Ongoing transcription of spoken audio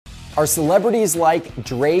Are celebrities like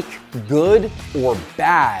Drake good or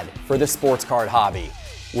bad for the sports card hobby?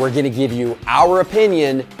 We're going to give you our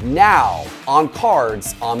opinion now on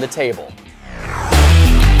Cards on the Table.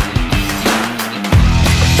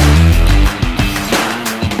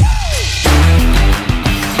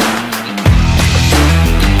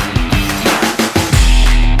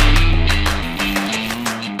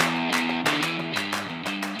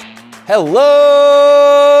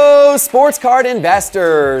 Hello, sports card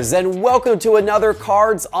investors, and welcome to another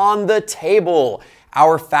Cards on the Table,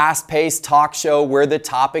 our fast-paced talk show where the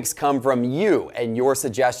topics come from you and your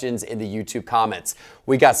suggestions in the YouTube comments.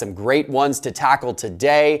 We got some great ones to tackle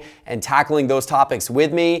today, and tackling those topics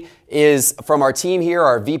with me is from our team here,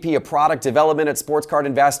 our VP of Product Development at Sports Card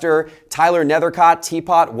Investor, Tyler Nethercott.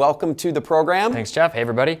 Teapot, welcome to the program. Thanks, Jeff. Hey,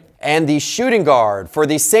 everybody. And the shooting guard for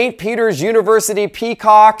the St. Peter's University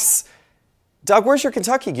Peacocks, Doug, where's your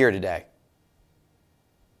Kentucky gear today?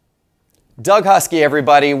 Doug Husky,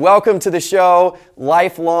 everybody. Welcome to the show.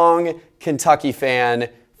 Lifelong Kentucky fan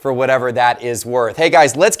for whatever that is worth. Hey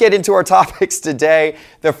guys, let's get into our topics today.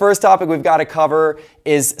 The first topic we've got to cover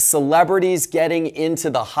is celebrities getting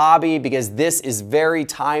into the hobby, because this is very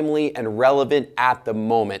timely and relevant at the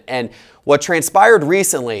moment. And what transpired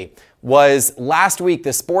recently was last week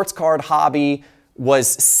the sports card hobby was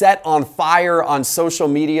set on fire on social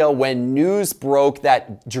media when news broke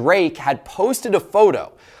that Drake had posted a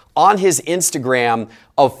photo on his Instagram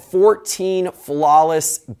of 14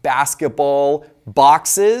 flawless basketball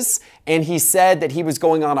boxes, and he said that he was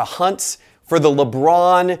going on a hunt for the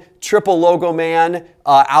LeBron triple logo man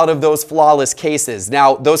out of those flawless cases.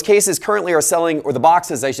 Now, those cases currently are selling, or the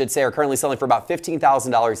boxes I should say, are currently selling for about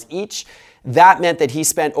 $15,000 each. That meant that he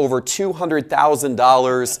spent over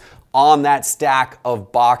 $200,000 on that stack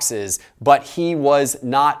of boxes. But he was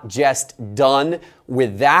not just done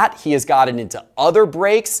with that. He has gotten into other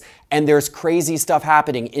breaks, and there's crazy stuff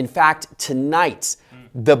happening. In fact, tonight,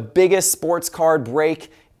 the biggest sports card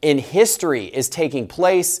break in history is taking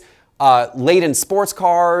place. Layden Sports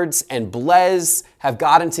Cards and Blaze have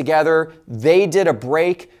gotten together. They did a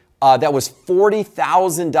break that was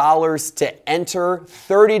 $40,000 to enter,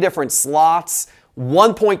 30 different slots,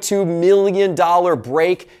 $1.2 million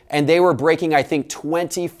break, and they were breaking, I think,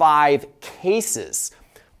 25 cases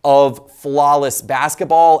of flawless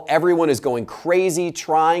basketball. Everyone is going crazy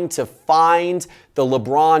trying to find the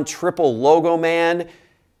LeBron triple logo man.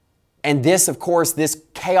 And this, of course, this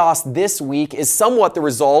chaos this week is somewhat the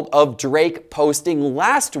result of Drake posting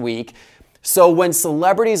last week. So when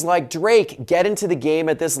celebrities like Drake get into the game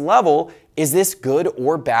at this level, is this good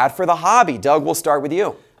or bad for the hobby? Doug, we'll start with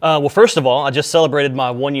you. Well, first of all, I just celebrated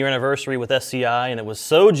my 1-year anniversary with SCI, and it was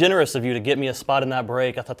so generous of you to get me a spot in that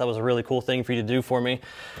break. I thought that was a really cool thing for you to do for me.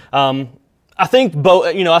 I think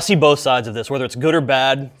I see both sides of this, whether it's good or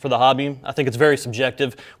bad for the hobby. I think it's very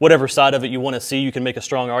subjective. Whatever side of it you want to see, you can make a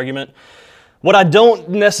strong argument. What I don't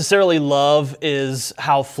necessarily love is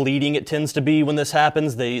how fleeting it tends to be when this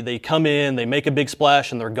happens. They come in, they make a big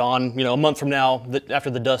splash, and they're gone. You know, a month from now,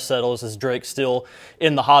 after the dust settles, is Drake still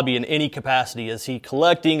in the hobby in any capacity? Is he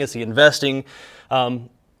collecting? Is he investing?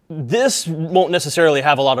 This won't necessarily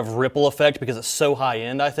have a lot of ripple effect because it's so high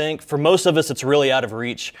end, I think. For most of us, it's really out of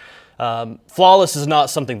reach. Flawless is not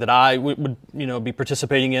something that I would be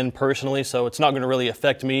participating in personally, so it's not going to really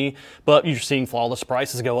affect me. But you're seeing flawless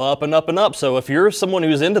prices go up and up and up. So if you're someone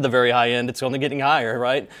who's into the very high end, it's only getting higher,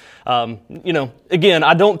 right? Again,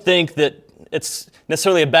 I don't think that it's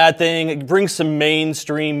necessarily a bad thing. It brings some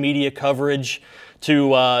mainstream media coverage to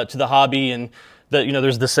the hobby, and that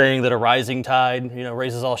there's the saying that a rising tide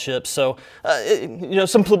raises all ships. So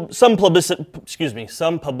some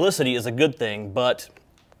publicity is a good thing, but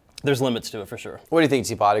there's limits to it for sure. What do you think,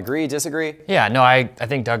 Teapot? Agree, disagree? Yeah, no, I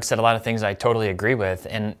think Doug said a lot of things I totally agree with.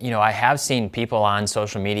 And, I have seen people on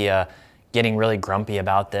social media getting really grumpy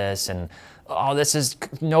about this and,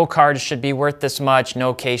 no card should be worth this much,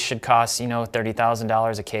 no case should cost,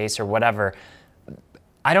 $30,000 a case or whatever.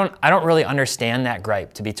 I don't really understand that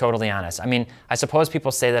gripe, to be totally honest. I mean, I suppose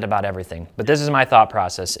people say that about everything, but this is my thought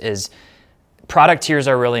process, is product tiers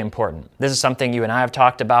are really important. This is something you and I have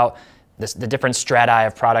talked about. The different strati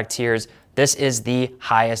of product tiers. This is the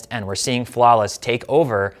highest end. We're seeing Flawless take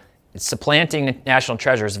over. It's supplanting National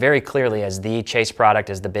Treasures very clearly as the chase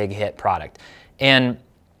product, as the big hit product. And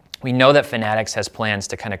we know that Fanatics has plans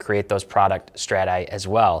to kind of create those product strati as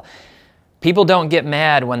well. People don't get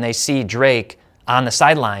mad when they see Drake on the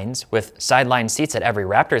sidelines with sideline seats at every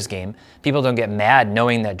Raptors game. People don't get mad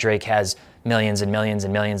knowing that Drake has millions and millions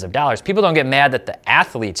and millions of dollars. People don't get mad that the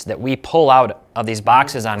athletes that we pull out of these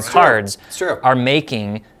boxes on cards are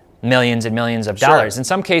making millions and millions of dollars. In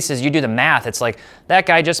some cases, you do the math, it's like that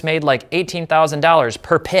guy just made like $18,000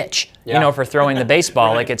 per pitch, for throwing the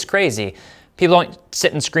baseball. Like, it's crazy. People don't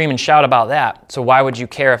sit and scream and shout about that. So why would you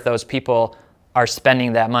care if those people are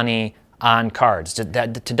spending that money on cards? To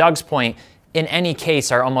Doug's point, in any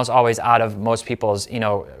case, are almost always out of most people's,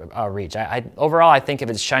 reach. Overall, I think if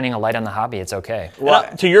it's shining a light on the hobby, it's okay.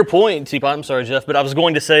 Well, to your point, Teapot, I'm sorry, Jeff, but I was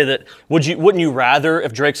going to say that wouldn't you rather,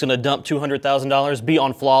 if Drake's going to dump $200,000, be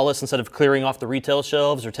on Flawless instead of clearing off the retail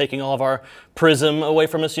shelves or taking all of our Prism away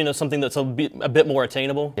from us? Something that's a bit more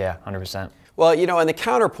attainable. Yeah, 100%. Well, and the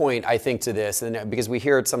counterpoint, I think, to this, and because we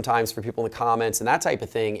hear it sometimes for people in the comments and that type of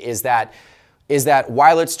thing, is that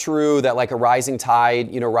while it's true that like a rising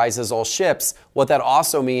tide, rises all ships, what that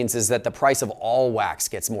also means is that the price of all wax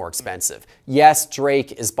gets more expensive. Yes,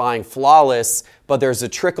 Drake is buying Flawless, but there's a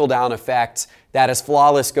trickle-down effect that as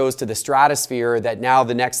Flawless goes to the stratosphere, that now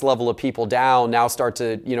the next level of people down now start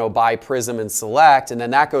to, buy Prism and Select, and then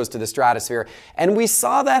that goes to the stratosphere. And we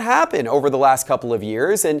saw that happen over the last couple of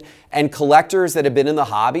years, and collectors that have been in the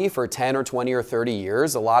hobby for 10 or 20 or 30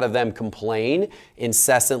 years, a lot of them complain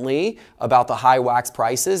incessantly about the high wax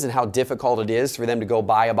prices and how difficult it is for them to go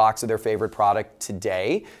buy a box of their favorite product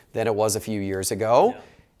today than it was a few years ago. Yeah.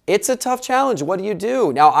 It's a tough challenge. What do you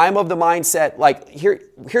do? Now, I'm of the mindset, like,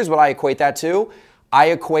 here's what I equate that to. I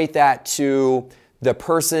equate that to the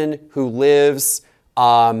person who lives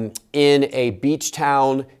in a beach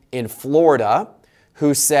town in Florida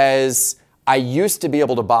who says, I used to be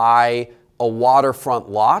able to buy a waterfront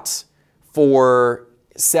lot for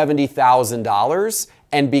 $70,000,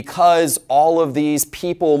 and because all of these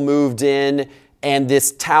people moved in and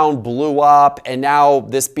this town blew up, and now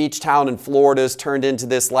this beach town in Florida is turned into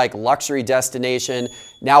this like luxury destination.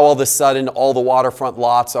 Now all of a sudden, all the waterfront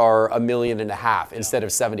lots are $1.5 million instead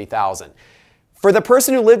of 70,000. For the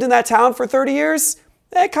person who lived in that town for 30 years,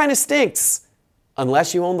 that kind of stinks,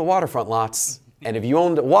 unless you own the waterfront lots. And if you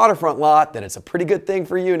own a waterfront lot, then it's a pretty good thing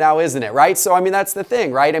for you now, isn't it, right? So, that's the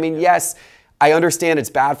thing, right? Yes, I understand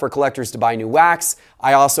it's bad for collectors to buy new wax.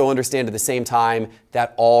 I also understand at the same time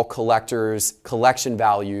that all collectors' collection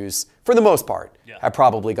values, for the most part, have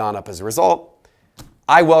probably gone up as a result.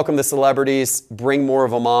 I welcome the celebrities, bring more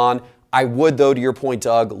of them on. I would, though, to your point,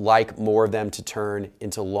 Doug, like more of them to turn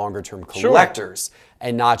into longer-term collectors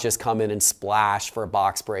and not just come in and splash for a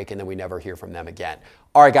box break and then we never hear from them again.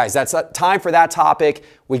 All right, guys, that's time for that topic.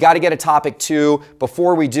 We got to get a topic 2.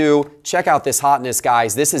 Before we do, check out this hotness,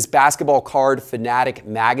 guys. This is Basketball Card Fanatic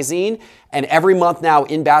magazine. And every month now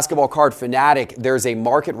in Basketball Card Fanatic, there's a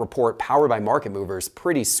market report powered by Market Movers.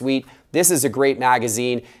 Pretty sweet. This is a great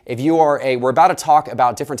magazine. If you are we're about to talk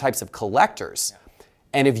about different types of collectors.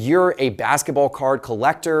 And if you're a basketball card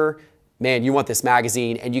collector, man, you want this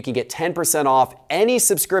magazine, and you can get 10% off any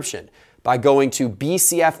subscription by going to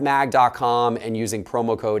bcfmag.com and using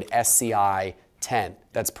promo code SCI10.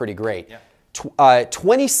 That's pretty great. Yeah.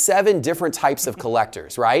 27 different types of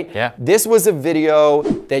collectors, right? Yeah. This was a video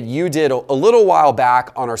that you did a little while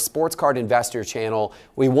back on our Sports Card Investor channel.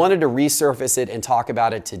 We wanted to resurface it and talk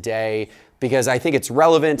about it today because I think it's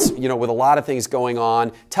relevant, with a lot of things going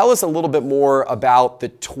on. Tell us a little bit more about the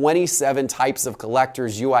 27 types of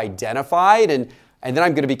collectors you identified, and then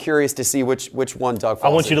I'm going to be curious to see which one Doug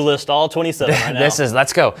falls I want you to list all 27 right now.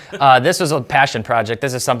 Let's go. This was a passion project.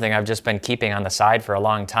 This is something I've just been keeping on the side for a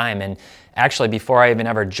long time. And actually, before I even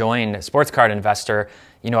ever joined Sports Card Investor,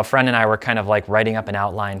 a friend and I were kind of like writing up an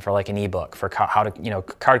outline for like an ebook for how to,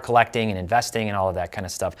 card collecting and investing and all of that kind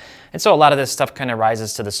of stuff. And so a lot of this stuff kind of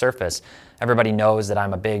rises to the surface. Everybody knows that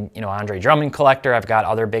I'm a big, Andre Drummond collector. I've got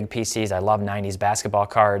other big PCs. I love 90s basketball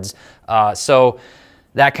cards. So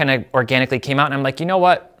that kind of organically came out, and I'm like, you know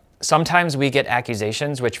what? Sometimes we get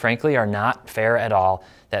accusations, which frankly are not fair at all,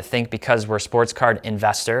 that think because we're a sports card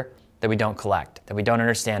investor that we don't collect, that we don't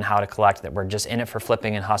understand how to collect, that we're just in it for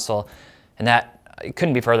flipping and hustle. And that it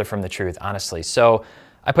couldn't be further from the truth, honestly. So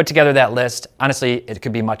I put together that list. Honestly, it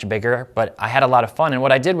could be much bigger, but I had a lot of fun. And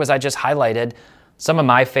what I did was I just highlighted some of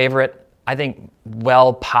my favorite, I think,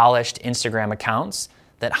 well-polished Instagram accounts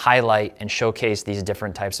that highlight and showcase these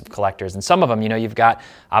different types of collectors. And some of them, you've got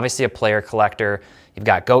obviously a player collector, you've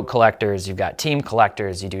got GOAT collectors, you've got team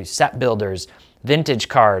collectors, you do set builders, vintage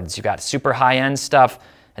cards, you've got super high-end stuff,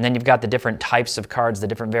 and then you've got the different types of cards, the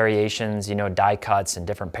different variations, die cuts and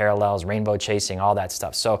different parallels, rainbow chasing, all that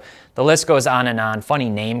stuff. So the list goes on and on, funny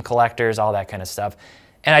name collectors, all that kind of stuff.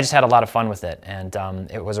 And I just had a lot of fun with it, and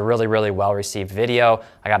it was a really, really well-received video.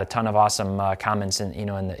 I got a ton of awesome comments, in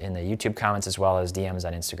the YouTube comments as well as DMs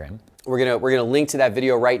on Instagram. We're gonna link to that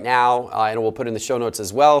video right now, and we'll put it in the show notes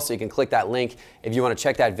as well, so you can click that link if you want to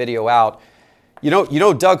check that video out.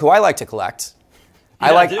 Doug, who I like to collect.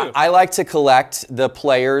 I like to collect the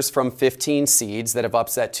players from 15 seeds that have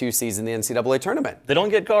upset 2 seeds in the NCAA tournament. They don't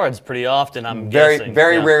get cards pretty often, I'm Very guessing.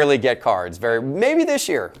 rarely get cards. Maybe this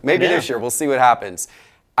year. This year. We'll see what happens.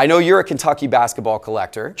 I know you're a Kentucky basketball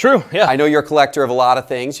collector. True, yeah. I know you're a collector of a lot of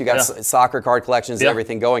things. You got soccer card collections and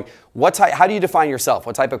everything going. How do you define yourself?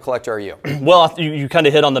 What type of collector are you? Well, you kind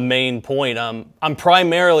of hit on the main point. I'm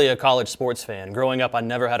primarily a college sports fan. Growing up, I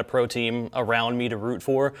never had a pro team around me to root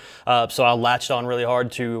for, so I latched on really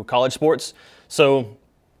hard to college sports. So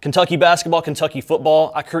Kentucky basketball, Kentucky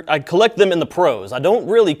football, I collect them in the pros. I don't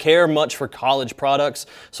really care much for college products,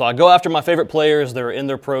 so I go after my favorite players that are in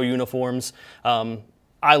their pro uniforms.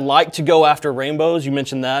 I like to go after rainbows. You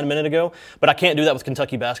mentioned that a minute ago, but I can't do that with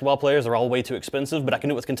Kentucky basketball players. They're all way too expensive, but I can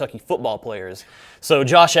do it with Kentucky football players. So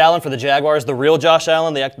Josh Allen for the Jaguars, the real Josh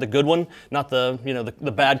Allen, the good one, not the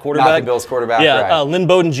bad quarterback. Not the Bills quarterback, yeah, right. Lynn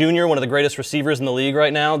Bowden Jr., one of the greatest receivers in the league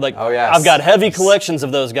right now. Oh, yes. I've got heavy collections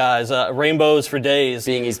of those guys, rainbows for days.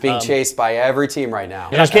 He's being chased by every team right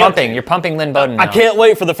now. You're pumping Lynn Bowden now. I can't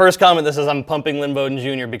wait for the first comment that says I'm pumping Lynn Bowden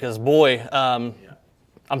Jr. because, boy,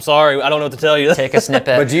 I'm sorry, I don't know what to tell you. Take a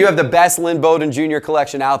snippet. But do you have the best Lynn Bowden Jr.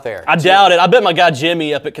 collection out there? I doubt it. I bet my guy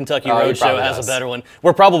Jimmy up at Kentucky Roadshow has does. a better one.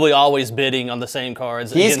 We're probably always bidding on the same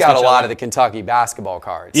cards. He's got a lot of the Kentucky basketball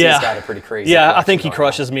cards. Yeah. He's got a pretty crazy Yeah, I think he collection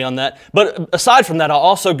crushes me on that. But aside from that, I'll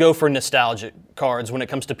also go for nostalgic cards when it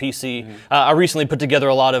comes to PC. I recently put together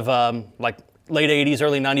a lot of late 80s,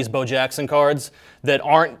 early 90s Bo Jackson cards that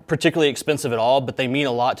aren't particularly expensive at all, but they mean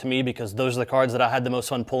a lot to me because those are the cards that I had the most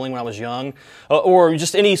fun pulling when I was young. Or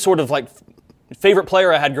just any sort of favorite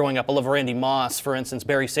player I had growing up. I love Randy Moss, for instance,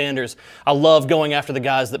 Barry Sanders. I love going after the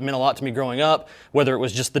guys that meant a lot to me growing up, whether it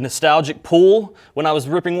was just the nostalgic pull when I was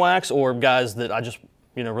ripping wax or guys that I just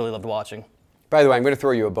really loved watching. By the way, I'm going to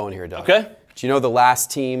throw you a bone here, Doug. Okay. Do you know the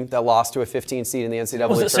last team that lost to a 15 seed in the NCAA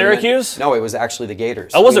tournament? Was it Syracuse? No, it was actually the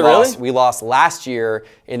Gators. Oh, was it really? We lost last year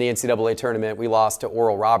in the NCAA tournament. We lost to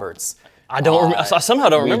Oral Roberts. I somehow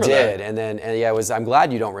don't remember that. We did, and yeah, I'm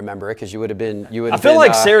glad you don't remember it because you would have been. I feel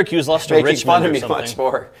like Syracuse lost to Richmond fun of me or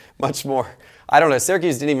something. much more. I don't know.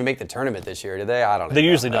 Syracuse didn't even make the tournament this year, did they? I don't know. They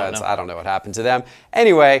usually don't. No. I don't know what happened to them.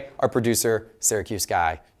 Anyway, our producer, Syracuse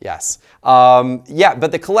guy, yes. But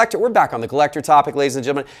the collector, we're back on the collector topic, ladies and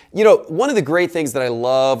gentlemen. One of the great things that I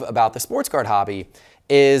love about the sports card hobby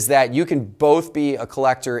is that you can both be a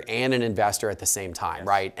collector and an investor at the same time,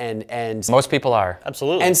 right? And most people are.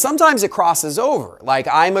 Absolutely. And sometimes it crosses over. Like,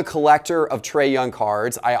 I'm a collector of Trae Young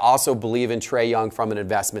cards. I also believe in Trae Young from an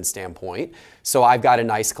investment standpoint. So I've got a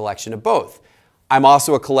nice collection of both. I'm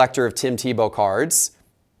also a collector of Tim Tebow cards.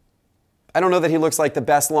 I don't know that he looks like the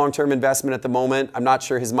best long-term investment at the moment. I'm not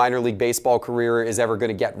sure his minor league baseball career is ever going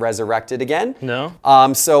to get resurrected again. No.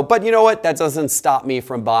 But you know what? That doesn't stop me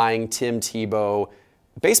from buying Tim Tebow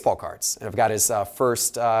baseball cards. And I've got his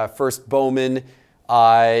first Bowman,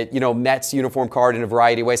 Mets uniform card in a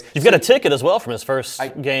variety of ways. You've got a ticket as well from his first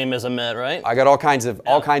game as a Met, right? I got all kinds of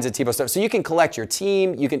Tebow stuff. So you can collect your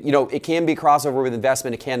team. You can, it can be crossover with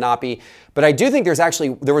investment. It cannot be. But I do think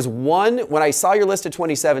there was one, when I saw your list of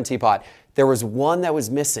 27, Teapot, there was one that was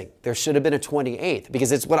missing. There should have been a 28th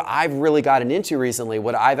because it's what I've really gotten into recently,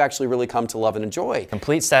 what I've actually really come to love and enjoy.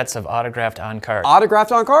 Complete sets of autographed on cards.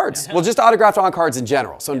 Autographed on cards. Well, just autographed on cards in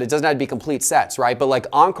general. So it doesn't have to be complete sets, right? But like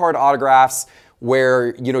on card autographs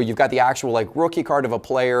where, you've got the actual rookie card of a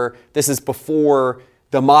player. This is before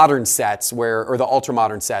the modern sets or the ultra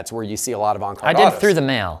modern sets where you see a lot of on-card I did autos. through the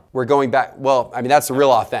mail. We're going back, that's the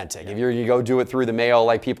real authentic. If you go do it through the mail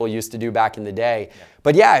like people used to do back in the day.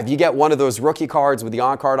 But yeah, if you get one of those rookie cards with the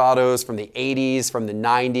on-card autos from the 80s, from the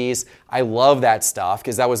 90s, I love that stuff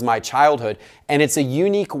because that was my childhood. And it's a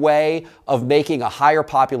unique way of making a higher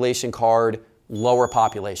population card lower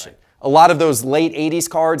population. A lot of those late 80s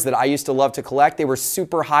cards that I used to love to collect, they were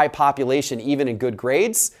super high population even in good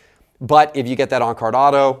grades. But if you get that on-card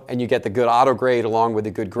auto and you get the good auto grade along with the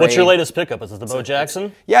good grade. What's your latest pickup? Is it the Bo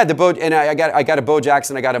Jackson? Yeah, the Bo, and I got a Bo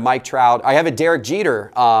Jackson. I got a Mike Trout. I have a Derek Jeter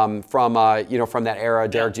from that era.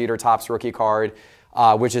 Derek Jeter Topps rookie card,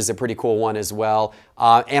 which is a pretty cool one as well.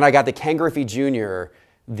 And I got the Ken Griffey Jr.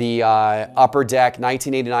 The Upper Deck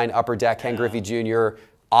 1989 Upper Deck Ken Griffey Jr.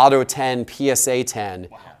 Auto 10 PSA 10.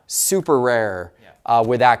 Wow. Super rare.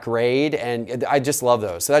 With that grade, and I just love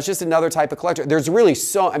those. So that's just another type of collector. There's really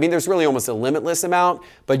almost a limitless amount,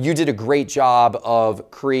 but you did a great job of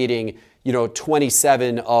creating,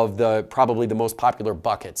 27 of probably the most popular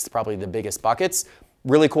buckets, probably the biggest buckets.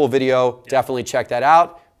 Really cool video. Definitely check that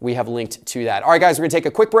out. We have linked to that. All right, guys, we're gonna take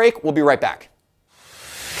a quick break. We'll be right back.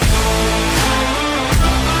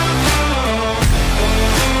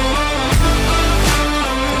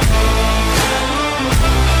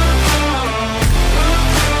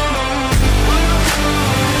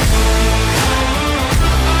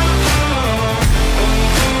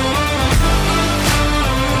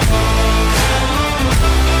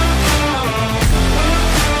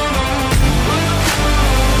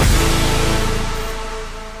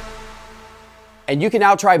 And you can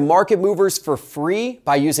now try Market Movers for free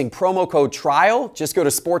by using promo code TRIAL. Just go to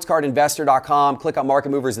sportscardinvestor.com, click on Market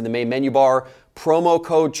Movers in the main menu bar. Promo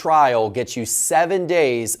code TRIAL gets you 7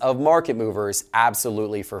 days of Market Movers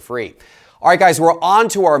absolutely for free. All right, guys, we're on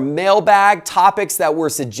to our mailbag topics that were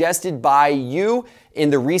suggested by you in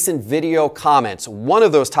the recent video comments. One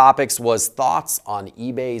of those topics was thoughts on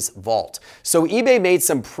eBay's vault. So eBay made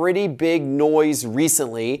some pretty big noise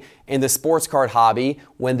recently in the sports card hobby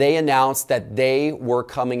when they announced that they were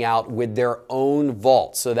coming out with their own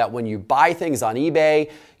vault, so that when you buy things on eBay,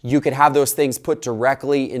 you could have those things put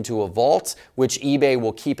directly into a vault, which eBay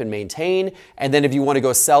will keep and maintain. And then if you want to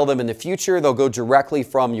go sell them in the future, they'll go directly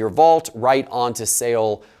from your vault right onto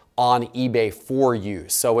sale on eBay for you.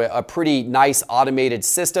 So a pretty nice automated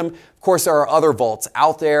system. Of course, there are other vaults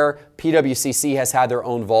out there. PWCC has had their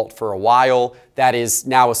own vault for a while. That is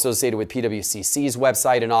now associated with PWCC's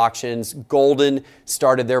website and auctions. Golden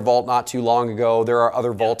started their vault not too long ago. There are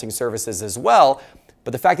other vaulting services as well.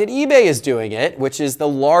 But the fact that eBay is doing it, which is the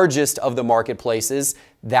largest of the marketplaces,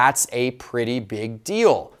 that's a pretty big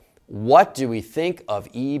deal. What do we think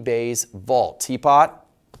of eBay's vault? Teapot,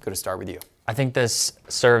 going to start with you. I think this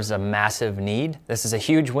serves a massive need. This is a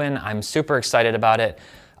huge win. I'm super excited about it.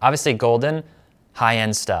 Obviously, Golden,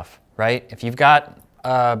 high-end stuff, right? If you've got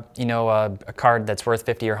a card that's worth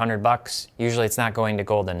 50 or 100 bucks, usually it's not going to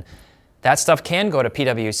Golden. That stuff can go to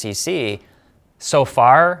PWCC. So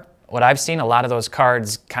far, what I've seen, a lot of those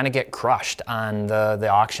cards kind of get crushed on the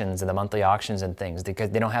auctions and the monthly auctions and things because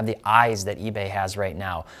they don't have the eyes that eBay has right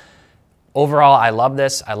now. Overall, I love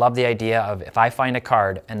this. I love the idea of if I find a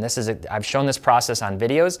card, and I've shown this process on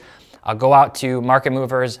videos, I'll go out to Market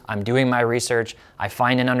Movers, I'm doing my research, I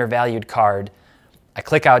find an undervalued card, I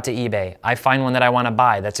click out to eBay, I find one that I want to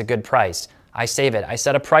buy that's a good price, I save it, I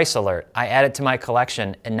set a price alert, I add it to my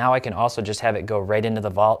collection, and now I can also just have it go right into the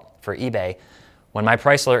vault for eBay. When my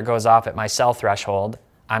price alert goes off at my sell threshold,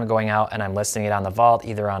 I'm going out and I'm listing it on the vault,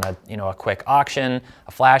 either on a quick auction,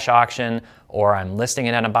 a flash auction, or I'm listing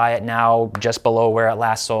it on a buy it now just below where it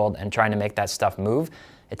last sold and trying to make that stuff move.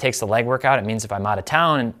 It takes the legwork out. It means if I'm out of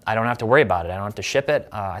town, I don't have to worry about it. I don't have to ship it.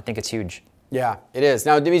 I think it's huge. Yeah, it is.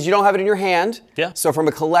 Now, it means you don't have it in your hand. Yeah. So from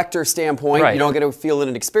a collector standpoint, Right. You don't get to feel it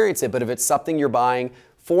and experience it. But if it's something you're buying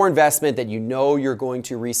for investment that you know you're going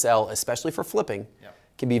to resell, especially for flipping,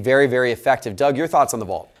 can be very, very effective. Doug, your thoughts on the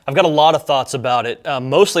vault? I've got a lot of thoughts about it,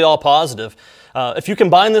 mostly all positive. If you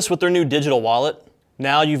combine this with their new digital wallet,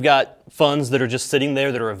 now you've got funds that are just sitting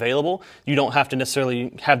there that are available. You don't have to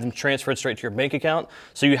necessarily have them transferred straight to your bank account.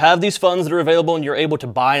 So you have these funds that are available and you're able to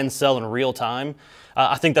buy and sell in real time.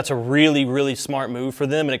 I think that's a really, really smart move for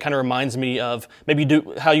them, and it kind of reminds me of maybe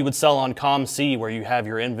how you would sell on ComC, where you have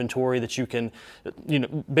your inventory that you can,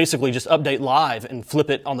 basically just update live and flip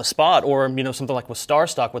it on the spot, or something like with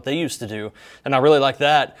StarStock, what they used to do. And I really like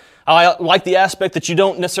that. I like the aspect that you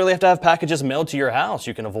don't necessarily have to have packages mailed to your house.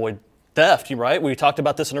 You can avoid theft, right? We talked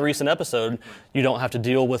about this in a recent episode. You don't have to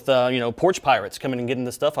deal with, porch pirates coming and getting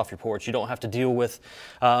the stuff off your porch. You don't have to deal with,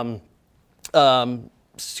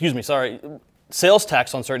 sales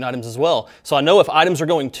tax on certain items as well. So I know if items are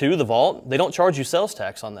going to the vault, they don't charge you sales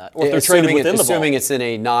tax on that. Or if they're traded within the vault. Assuming it's in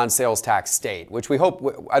a non-sales tax state, which we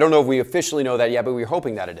hope, I don't know if we officially know that yet, but we're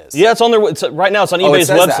hoping that it is. Yeah, it's on their, right now it's on eBay's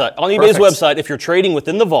website. That. On eBay's website, if you're trading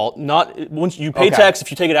within the vault, once you pay tax if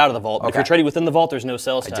you take it out of the vault. But if you're trading within the vault, there's no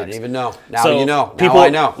sales tax. I didn't even know. Now so you know. Now I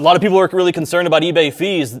know. A lot of people are really concerned about eBay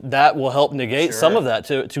fees. That will help negate some of that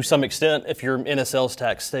to some extent if you're in a sales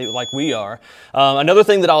tax state like we are. Another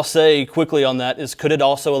thing that I'll say quickly on that is, could it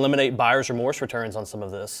also eliminate buyer's remorse returns on some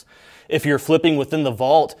of this? If you're flipping within the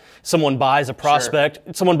vault, someone buys a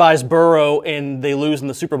prospect, someone buys Burrow and they lose in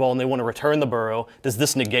the Super Bowl and they want to return the Burrow, does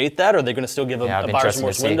this negate that, or are they going to still give a buyer's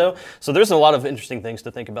remorse window? So there's a lot of interesting things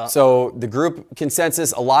to think about. So the group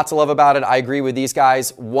consensus, a lot to love about it. I agree with these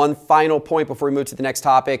guys. One final point before we move to the next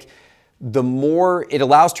topic. The more it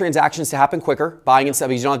allows transactions to happen quicker, buying and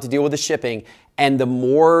selling, you don't have to deal with the shipping, and the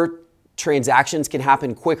more transactions can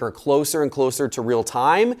happen quicker, closer and closer to real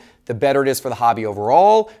time, the better it is for the hobby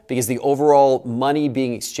overall, because the overall money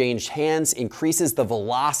being exchanged hands increases, the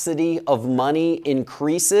velocity of money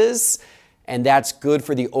increases, and that's good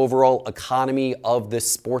for the overall economy of the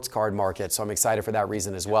sports card market. So I'm excited for that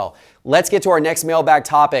reason as well. Let's get to our next mailbag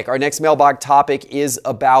topic. Our next mailbag topic is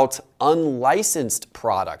about unlicensed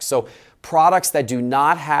products. So products that do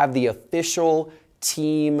not have the official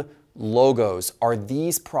team logos. Are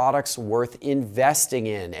these products worth investing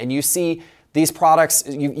in? And you see these products,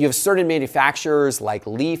 you have certain manufacturers like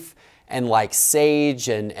Leaf and like Sage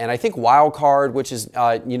and I think Wildcard, which is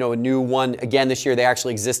a new one. Again, this year, they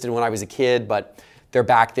actually existed when I was a kid, but they're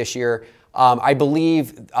back this year. I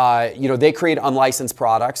believe, they create unlicensed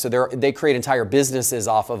products, so they create entire businesses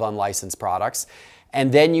off of unlicensed products.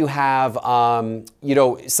 And then you have,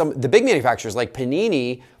 the big manufacturers like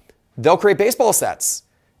Panini, they'll create baseball sets.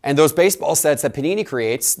 And those baseball sets that Panini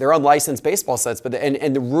creates, they're unlicensed baseball sets.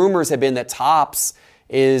 And the rumors have been that Topps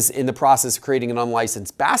is in the process of creating an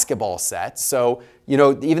unlicensed basketball set. So,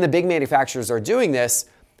 even the big manufacturers are doing this.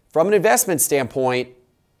 From an investment standpoint,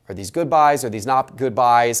 are these good buys? Are these not good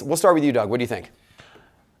buys? We'll start with you, Doug. What do you think?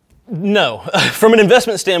 No. From an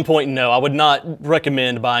investment standpoint, no. I would not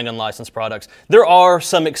recommend buying unlicensed products. There are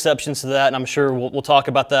some exceptions to that, and I'm sure we'll talk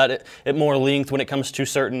about that at more length when it comes to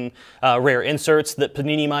certain rare inserts that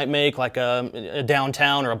Panini might make, like a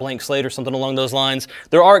Downtown or a Blank Slate or something along those lines.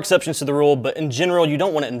 There are exceptions to the rule, but in general, you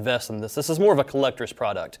don't want to invest in this. This is more of a collector's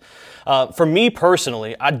product. For me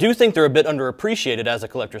personally, I do think they're a bit underappreciated as a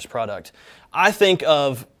collector's product. I think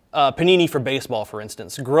of Panini for baseball, for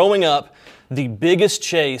instance. Growing up, the biggest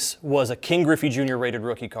chase was a King Griffey Jr. rated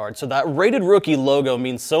rookie card. So that rated rookie logo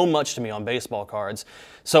means so much to me on baseball cards.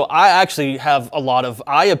 So I actually have a lot of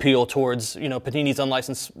eye appeal towards, Panini's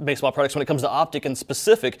unlicensed baseball products when it comes to optic and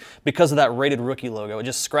specific because of that rated rookie logo. It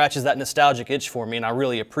just scratches that nostalgic itch for me, and I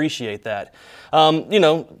really appreciate that.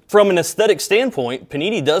 From an aesthetic standpoint,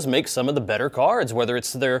 Panini does make some of the better cards, whether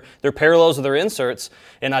it's their parallels or their inserts,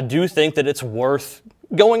 and I do think that it's worth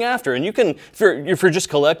going after. And you can, if you're just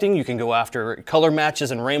collecting, you can go after color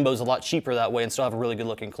matches and rainbows a lot cheaper that way and still have a really good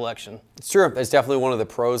looking collection. It's true. That's definitely one of the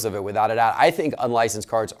pros of it, without a doubt. I think unlicensed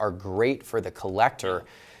cards are great for the collector.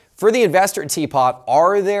 For the investor, Teapot,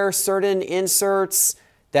 are there certain inserts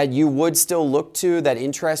that you would still look to that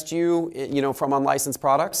interest you, from unlicensed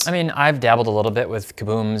products? I mean, I've dabbled a little bit with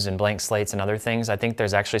kabooms and blank slates and other things. I think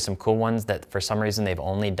there's actually some cool ones that for some reason they've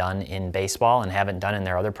only done in baseball and haven't done in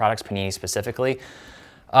their other products, Panini specifically.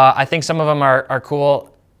 I think some of them are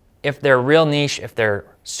cool. If they're real niche, if they're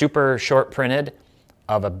super short printed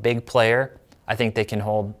of a big player, I think they can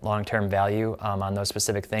hold long-term value on those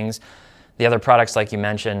specific things. The other products, like you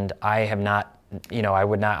mentioned, I have not, I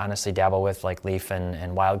would not honestly dabble with, like Leaf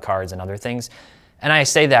and Wild Cards and other things. And I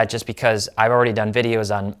say that just because I've already done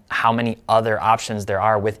videos on how many other options there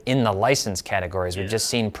are within the license categories. We've just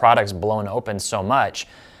seen products blown open so much.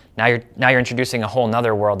 Now you're introducing a whole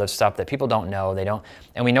nother world of stuff that people don't know.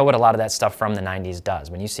 And we know what a lot of that stuff from the 90s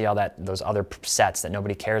does. When you see all those other sets that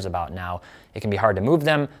nobody cares about now, it can be hard to move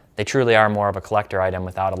them. They truly are more of a collector item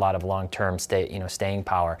without a lot of long-term staying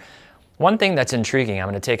power. One thing that's intriguing, I'm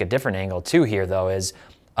going to take a different angle too here though, is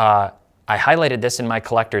I highlighted this in my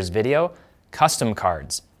collector's video, custom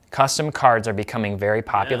cards. Custom cards are becoming very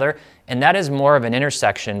popular, and that is more of an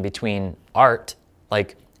intersection between art,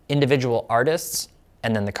 like individual artists,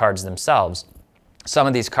 and then the cards themselves. Some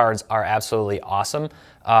of these cards are absolutely awesome.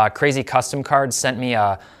 Crazy Custom Cards sent me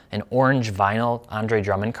an orange vinyl Andre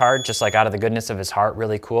Drummond card, just like out of the goodness of his heart,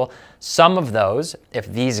 really cool. Some of those,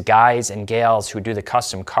 if these guys and gals who do the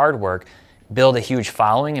custom card work build a huge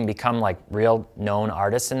following and become like real known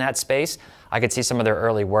artists in that space, I could see some of their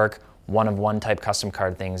early work, one-of-one type custom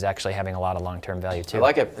card things actually having a lot of long-term value too. I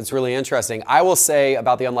like it. It's really interesting. I will say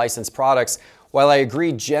about the unlicensed products, while I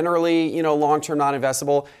agree generally, long-term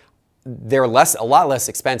non-investable, they're a lot less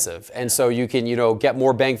expensive. And so you can, get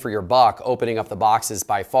more bang for your buck opening up the boxes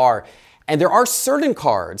by far. And there are certain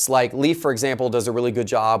cards, like Leaf, for example, does a really good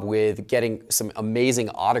job with getting some amazing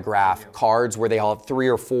autograph cards where they all have 3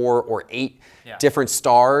 or 4 or 8 different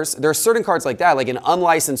stars. There are certain cards like that, like an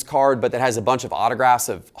unlicensed card, but that has a bunch of autographs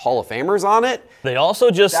of Hall of Famers on it. They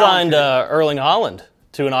also just signed Erling Haaland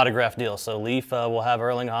to an autograph deal, so Leaf will have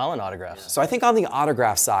Erling Haaland autographs. So I think on the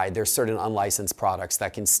autograph side, there's certain unlicensed products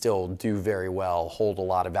that can still do very well, hold a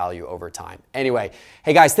lot of value over time. Anyway,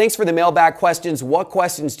 hey guys, thanks for the mailbag questions. What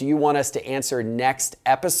questions do you want us to answer next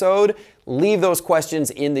episode? Leave those questions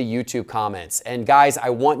in the YouTube comments. And guys, I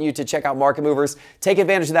want you to check out Market Movers. Take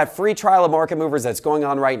advantage of that free trial of Market Movers that's going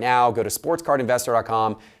on right now. Go to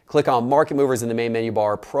sportscardinvestor.com, click on Market Movers in the main menu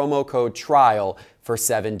bar, promo code TRIAL for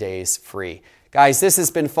 7 days free. Guys, this has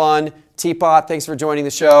been fun. Teapot, thanks for joining the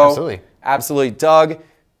show. Absolutely. Doug,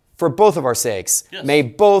 for both of our sakes, may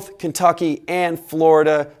both Kentucky and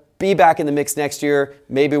Florida be back in the mix next year.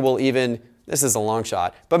 Maybe we'll even, this is a long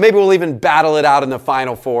shot, but maybe we'll even battle it out in the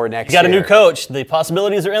Final Four next year. You got a new coach. The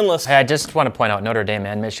possibilities are endless. Hey, I just want to point out Notre Dame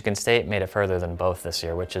and Michigan State made it further than both this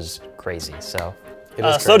year, which is crazy. So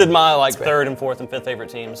did my third and fourth and fifth favorite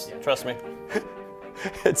teams. Trust me.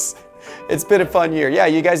 It's been a fun year. Yeah,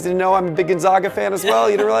 you guys didn't know I'm a big Gonzaga fan as well?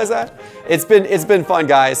 You didn't realize that? It's been fun,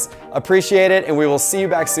 guys. Appreciate it, and we will see you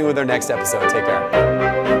back soon with our next episode. Take care.